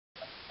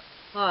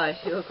Hi,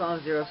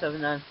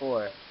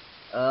 Silicon0794.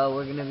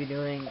 We're gonna be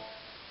doing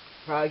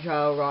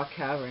Fragile Rock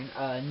Cavern,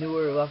 a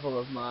newer level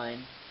of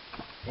mine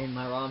in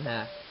my ROM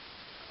hack.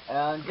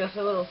 Just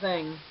a little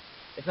thing,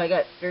 if I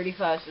get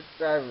 35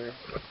 subscribers,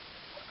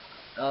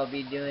 I'll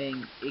be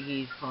doing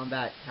Iggy's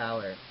Combat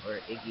Tower, or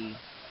Iggy,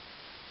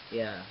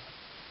 yeah.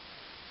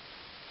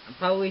 I'm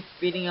probably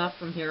speeding up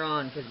from here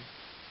on, because,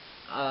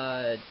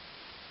 I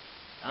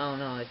don't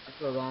know, it's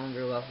just a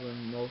longer level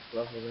than most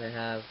levels I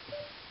have.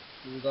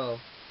 Here we go.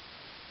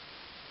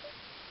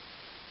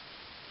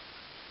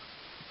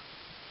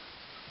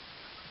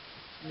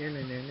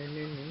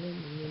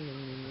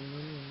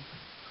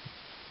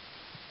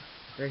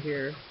 Right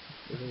here,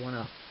 there's a one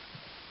up.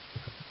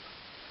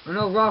 Oh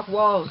no, rock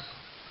walls!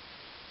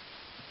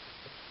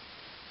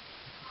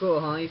 Cool,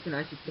 huh? You can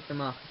actually pick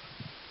them up.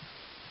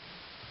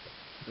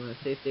 I'm gonna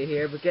stay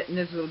here, but get in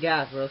this little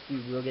gap or else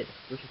you will get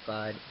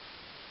squishified.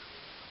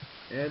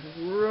 Let's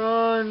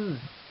run!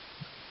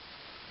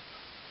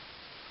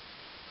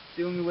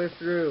 See when we way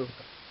through.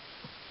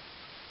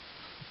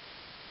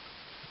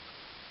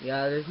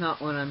 Yeah, there's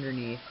not one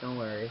underneath, don't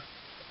worry.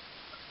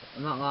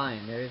 I'm not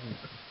lying, there isn't.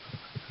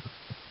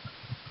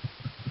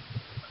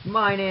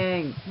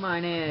 Mining!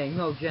 Mining!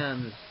 No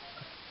gems.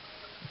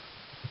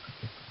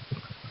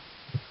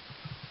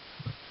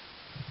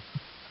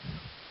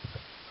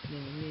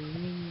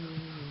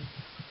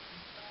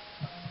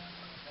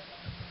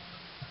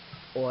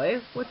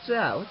 Oi, what's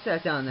that? What's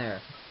that down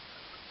there?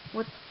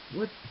 What's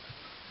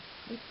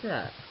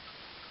that?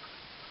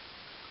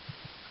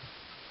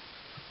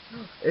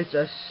 It's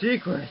a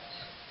secret!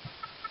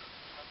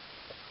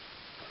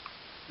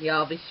 Yeah,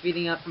 I'll be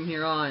speeding up from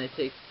here on. It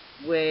takes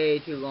way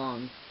too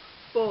long.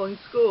 Falling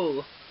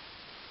skull!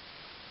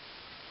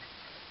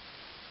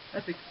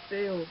 Epic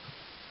fail.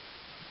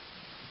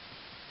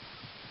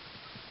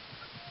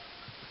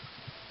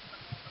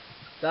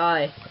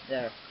 Die.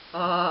 There.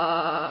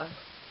 Ah.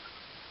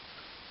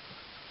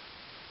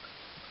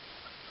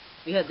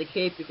 If you had the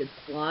cape, you could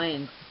fly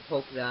and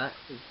poke that,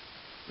 because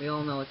we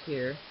all know it's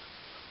here.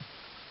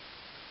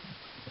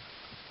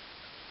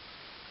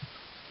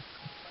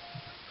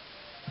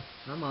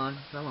 Come on,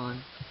 come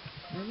on.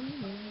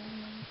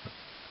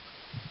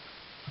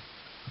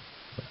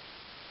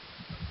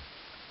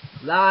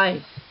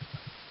 Lies!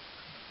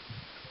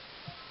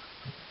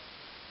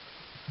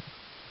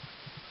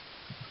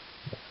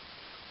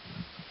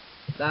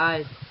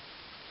 Lies!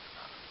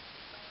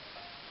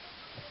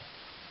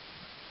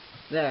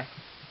 There.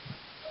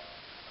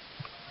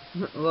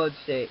 Load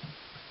state.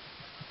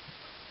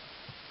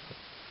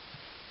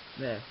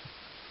 There.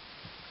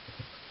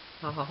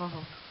 Ha ha ha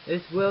ha.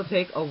 This will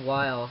take a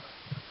while.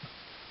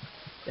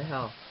 The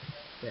hell?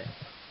 There.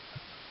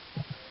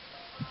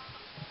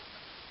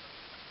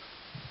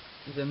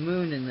 There's a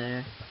moon in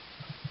there.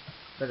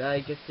 But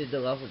I just did the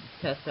level to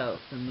test out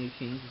some new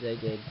changes I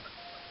did.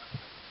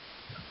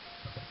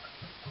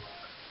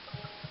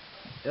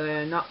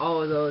 Not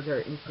all of those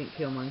are instant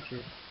kill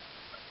munchers.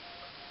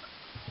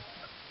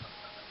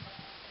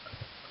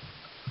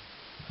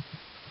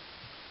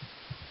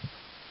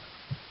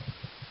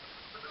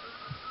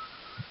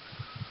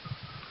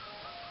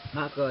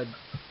 Not good.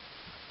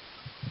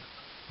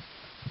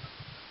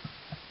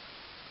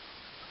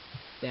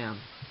 Damn.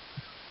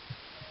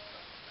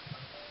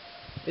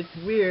 It's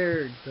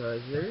weird,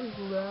 cause there's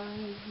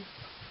lies.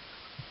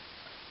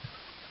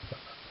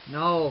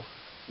 No!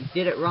 You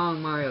did it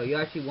wrong, Mario. You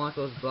actually want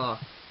those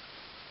blocks.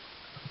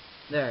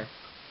 There.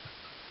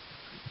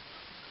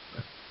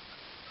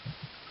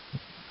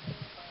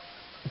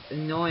 It's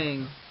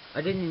annoying.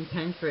 I didn't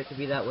intend for it to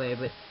be that way,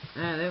 but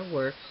that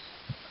works.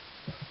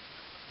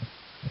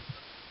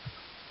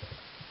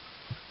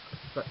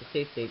 Got the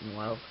safe state in a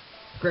while.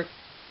 Brick.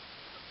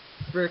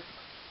 Brick.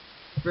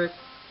 Brick.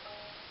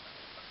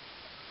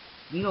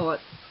 You know what?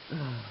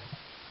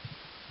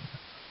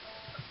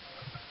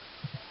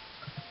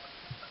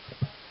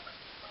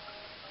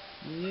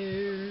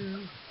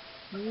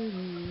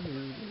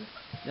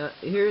 Now,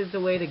 here's the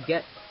way to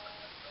get...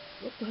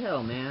 What the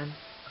hell, man?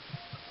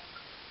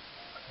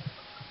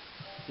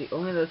 See,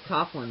 only those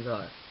top ones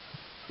are.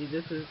 See,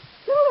 this is...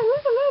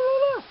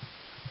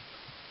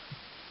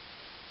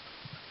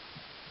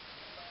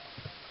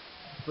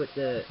 But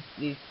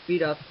these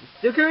speed ups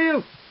still kill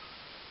you!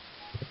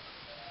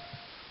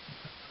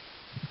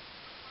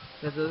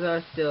 Because those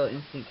are still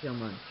instant kill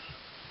munch.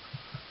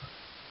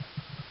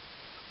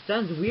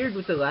 Sounds weird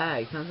with the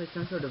lag. Sounds like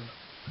some sort of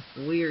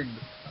weird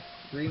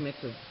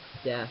remix of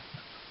death.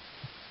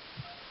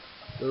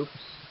 Oops.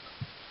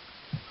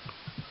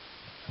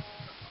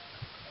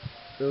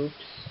 Oops.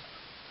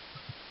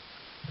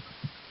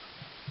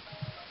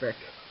 Frick.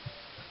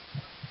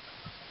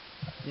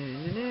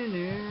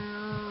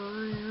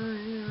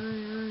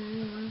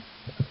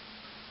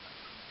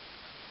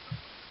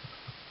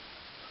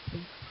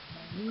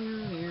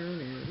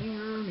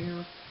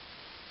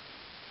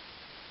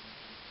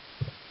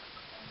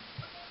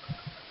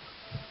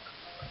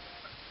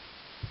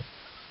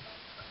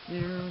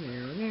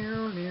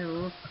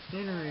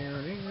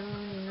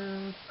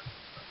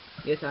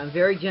 Yes, I'm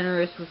very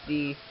generous with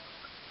the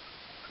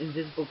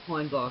invisible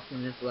coin blocks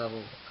in this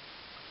level.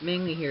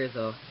 Mainly here,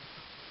 though.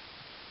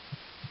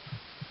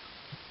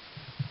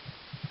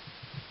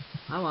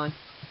 Come on.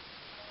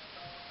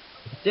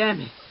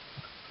 Damn it.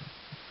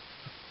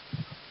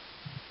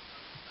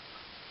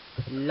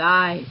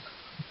 Lies.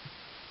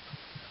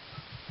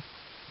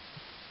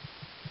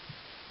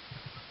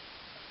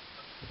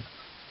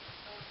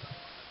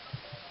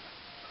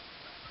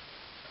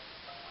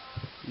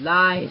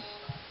 Lies.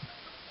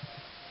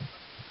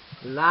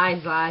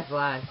 Lies, lies,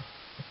 lies.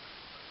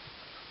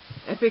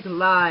 Epic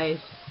lies.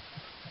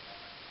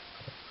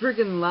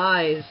 Freaking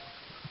lies.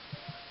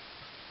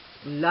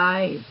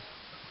 Lies.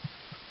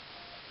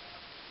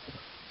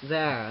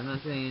 There, I'm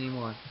not doing any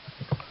more.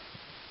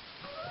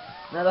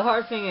 Now the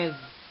hard thing is,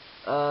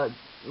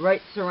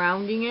 right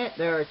surrounding it,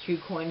 there are 2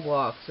 coin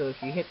blocks, so if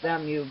you hit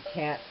them, you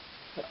can't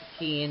put the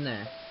key in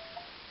there.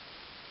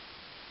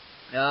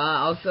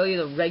 I'll show you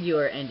the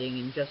regular ending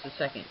in just a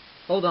second.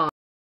 Hold on.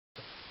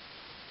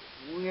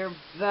 We're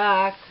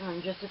back.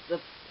 I'm just at the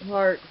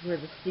part where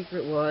the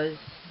secret was.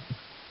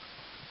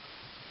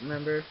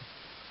 Remember?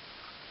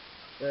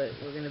 But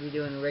we're gonna be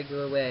doing the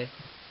regular way.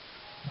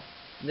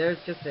 There's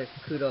just a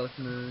kudos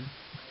moon.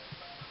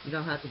 You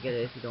don't have to get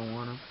it if you don't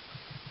want to.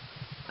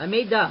 I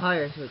made that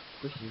higher so it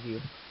squishes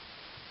you.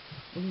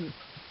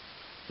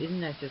 Isn't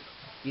that just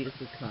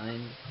beautifully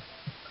kind?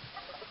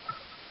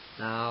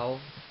 Ow.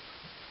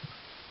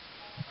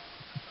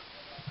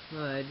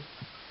 Good.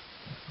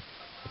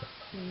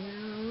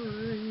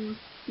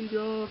 Speed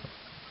up.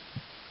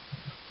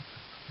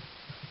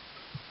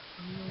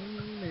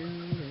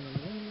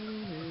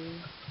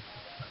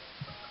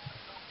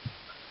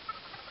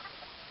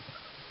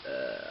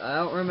 I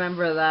don't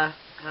remember that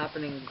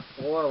happening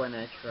before when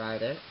I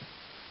tried it.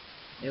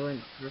 It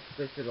went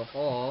perfectly through the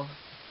hole.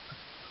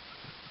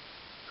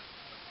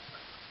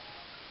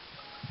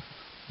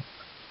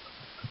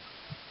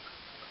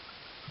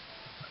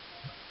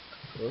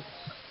 Oops.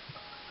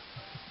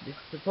 It's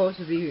supposed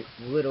to be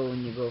little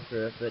when you go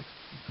through it, but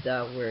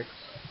that works.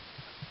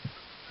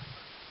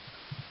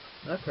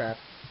 Oh crap.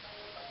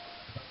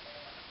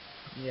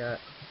 Yeah.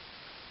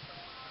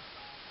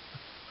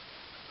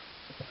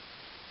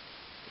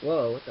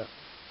 Whoa, what the?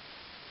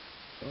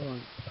 Hold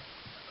on.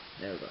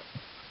 There we go.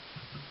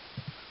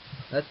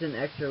 That's an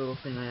extra little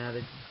thing I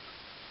added.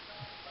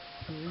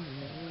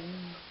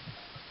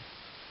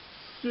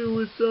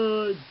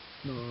 Suicide!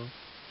 No.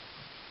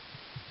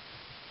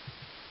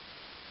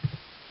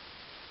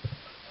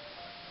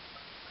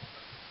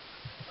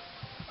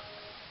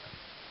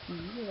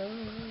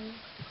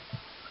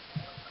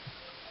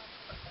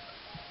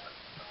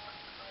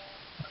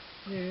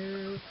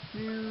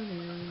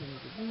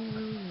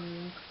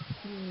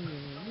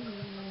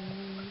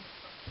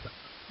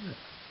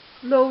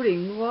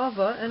 Loading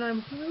lava and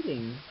I'm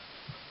hiding.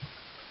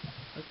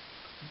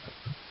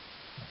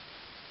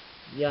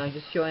 Yeah, I'm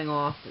just showing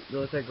off.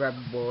 Those are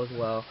grabbable as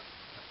well.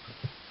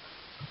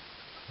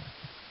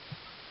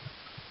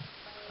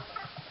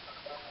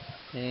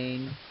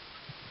 Pain.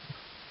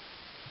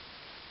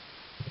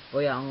 Oh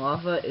yeah, and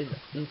lava is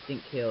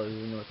instant kill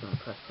even though it's not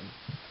custom.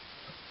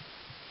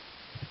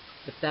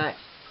 But that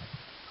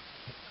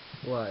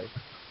was.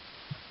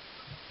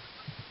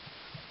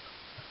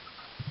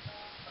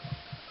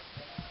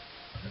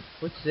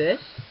 What's this?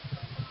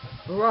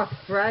 Rock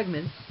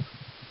fragments.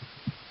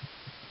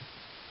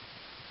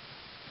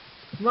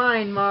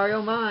 Mine,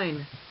 Mario,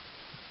 mine!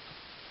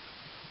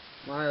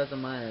 Mario's a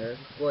miner. There's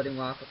a floating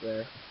rock up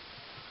there.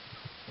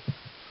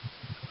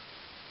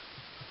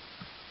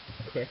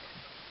 Kick.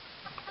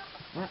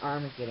 My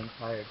arm is getting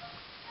tired.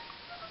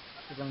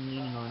 Because I'm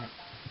leaning on it.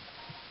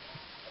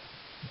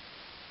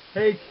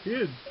 Hey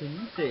kids, can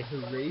you say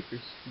hooray for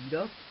speed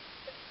up?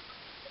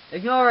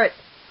 Ignore it!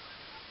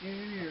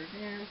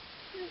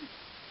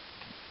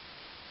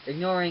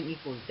 Ignoring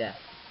equals death.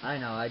 I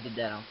know, I did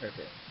that on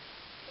purpose.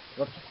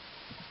 Whoops.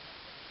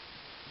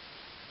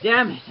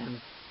 Damn it,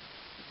 I'm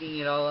picking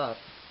it all up.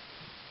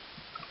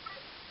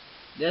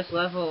 This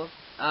level,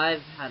 I've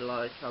had a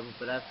lot of trouble,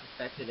 but I've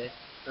perfected it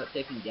without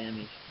taking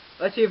damage.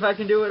 Let's see if I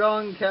can do it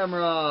on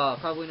camera!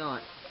 Probably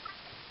not.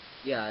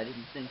 Yeah, I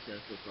didn't think so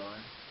far.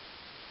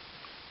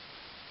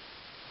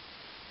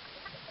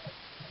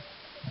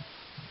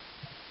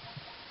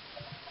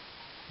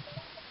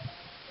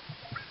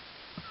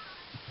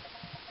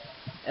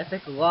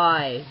 Epic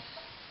lies.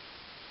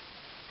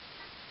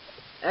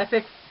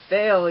 Epic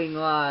failing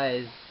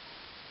lies.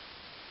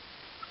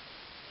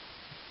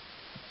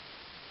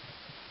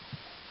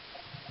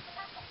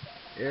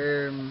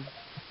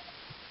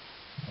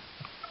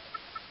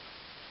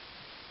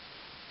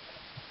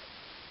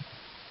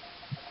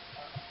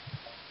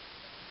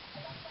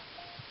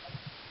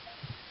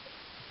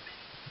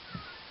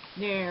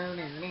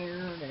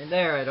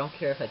 There, I don't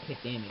care if I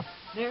take damage.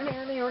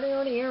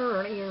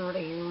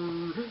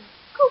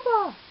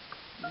 Koopa!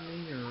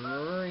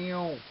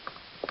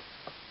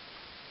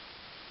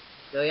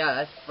 So yeah,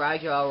 that's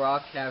Fragile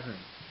Rock Cavern.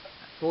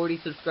 At 40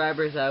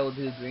 subscribers, I will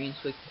do Geen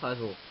Switch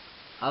Puzzle.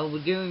 I will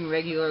be doing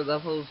regular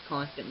levels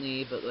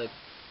constantly, but like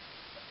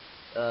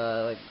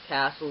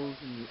castles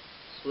and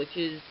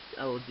switches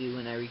I will do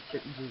when I reach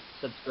certain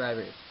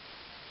subscribers.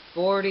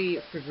 40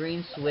 for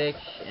Green Switch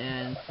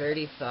and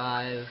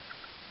 35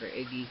 for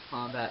Iggy's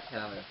Combat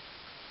Tower.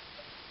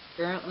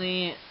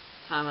 Currently,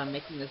 time I'm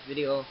making this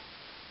video,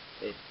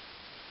 it's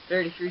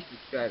 33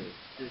 subscribers.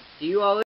 So see you all later.